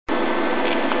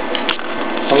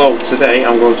Hello, today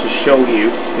I'm going to show you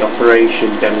the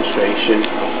operation demonstration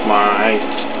of my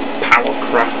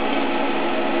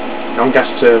Powercraft non-gas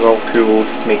turbo cooled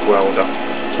MIG welder,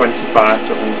 25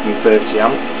 to 130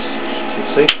 amps, as you can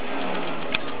see.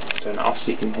 Turn it off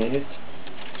so you can hear it.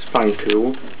 It's fan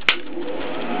cooled.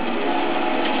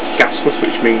 Gasless,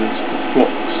 which means the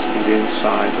flux is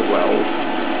inside the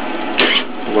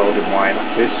welding wire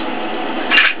that is.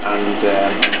 And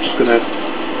I'm just going to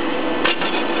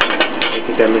make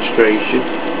a demonstration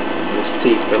of this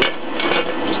T-fill.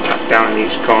 Just tap down in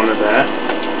each corner there.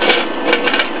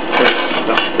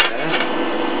 That there.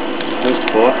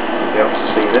 Hopefully you'll be able to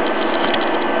see this.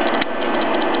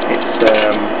 It's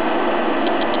a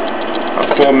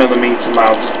 4mm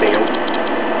mild steel,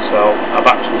 so I've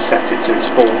actually set it to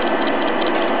its full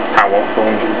power for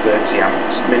 130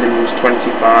 amps. Minimum is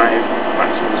 25,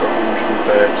 maximum is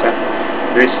 130.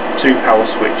 There is 2 power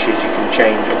switches you can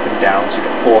change up and down, so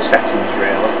you've got 4 settings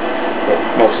really, but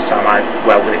most of the time I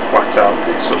welded it flat out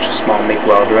because it's such a small MIG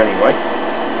welder anyway.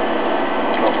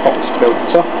 I'll pop this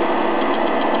filter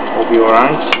over your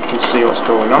eyes so you can see what's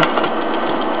going on.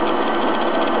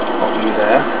 Pop you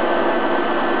there.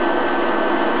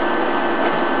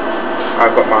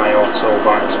 I've got my auto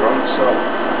visor on, so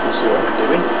you can see what I'm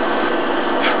doing.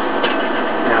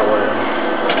 Now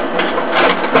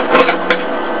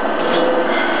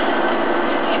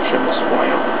trim this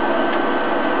wire.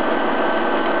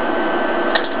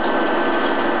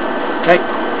 Okay,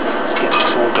 let's get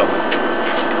this all done.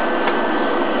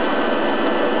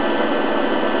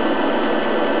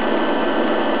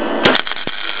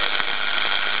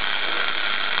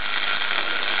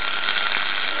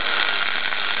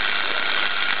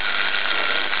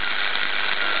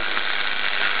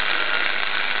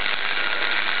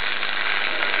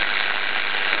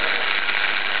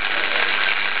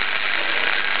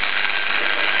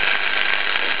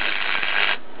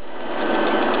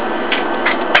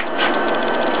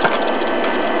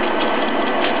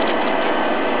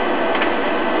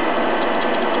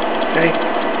 Okay, it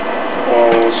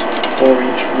was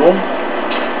 4-inch run.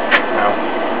 Now,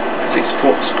 as it's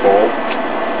flux core,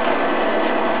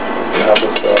 we have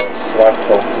this slide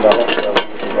filter now, so we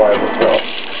can wire it off.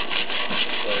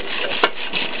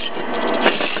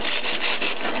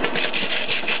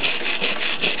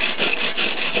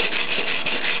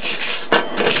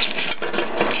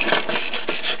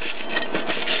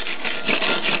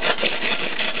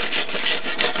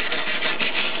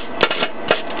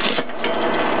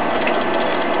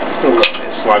 Still got a bit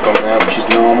of slag on there, which is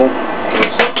normal.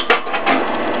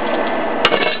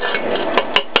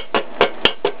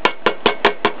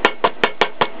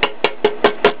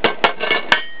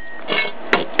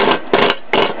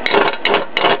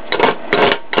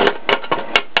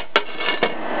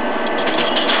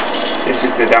 This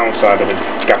is the downside of a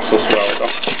gasless welder.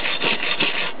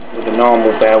 With a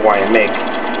normal bare wire MIG,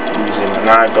 using an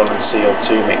argon and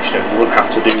CO2 mixture, you wouldn't have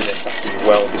to do this after you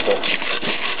weld it up.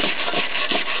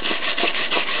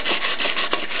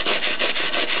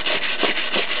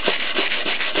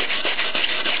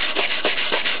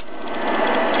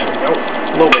 A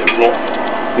little bit rough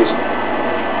because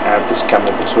I have this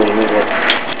camera between me. There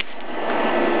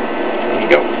you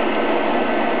go.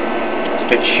 It's a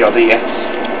bit shoddy, yes,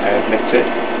 I admit it.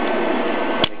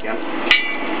 And again,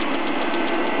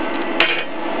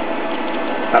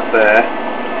 that there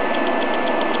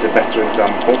is a better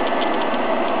example.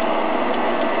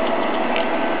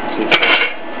 See,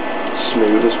 it's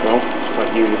smooth as well, it's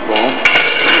quite uniform.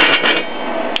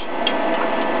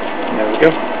 And there we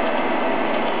go.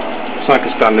 It's like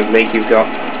a standard MIG. You've got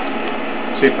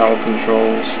 2 power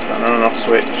controls, an on and off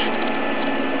switch,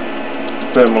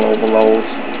 thermal overload,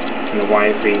 and the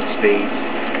wire feed speed,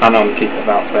 and on keep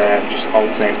about there, just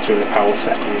alternate between the power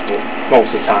settings, but most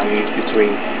of the time you use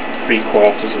between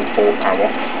 3/4 and full power.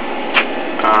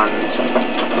 And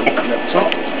up the top,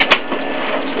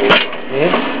 that's all here.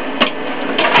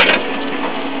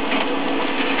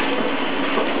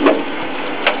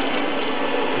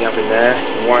 You have in there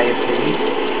the wire feed,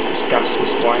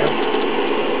 gasless wire,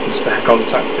 the spare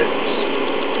contact bits,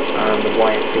 and the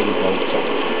wire feed motor.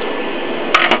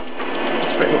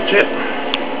 That's pretty much it.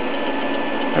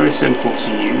 Very simple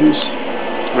to use,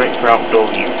 great for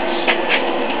outdoor use.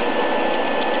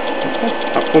 Okay,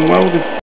 have fun welding.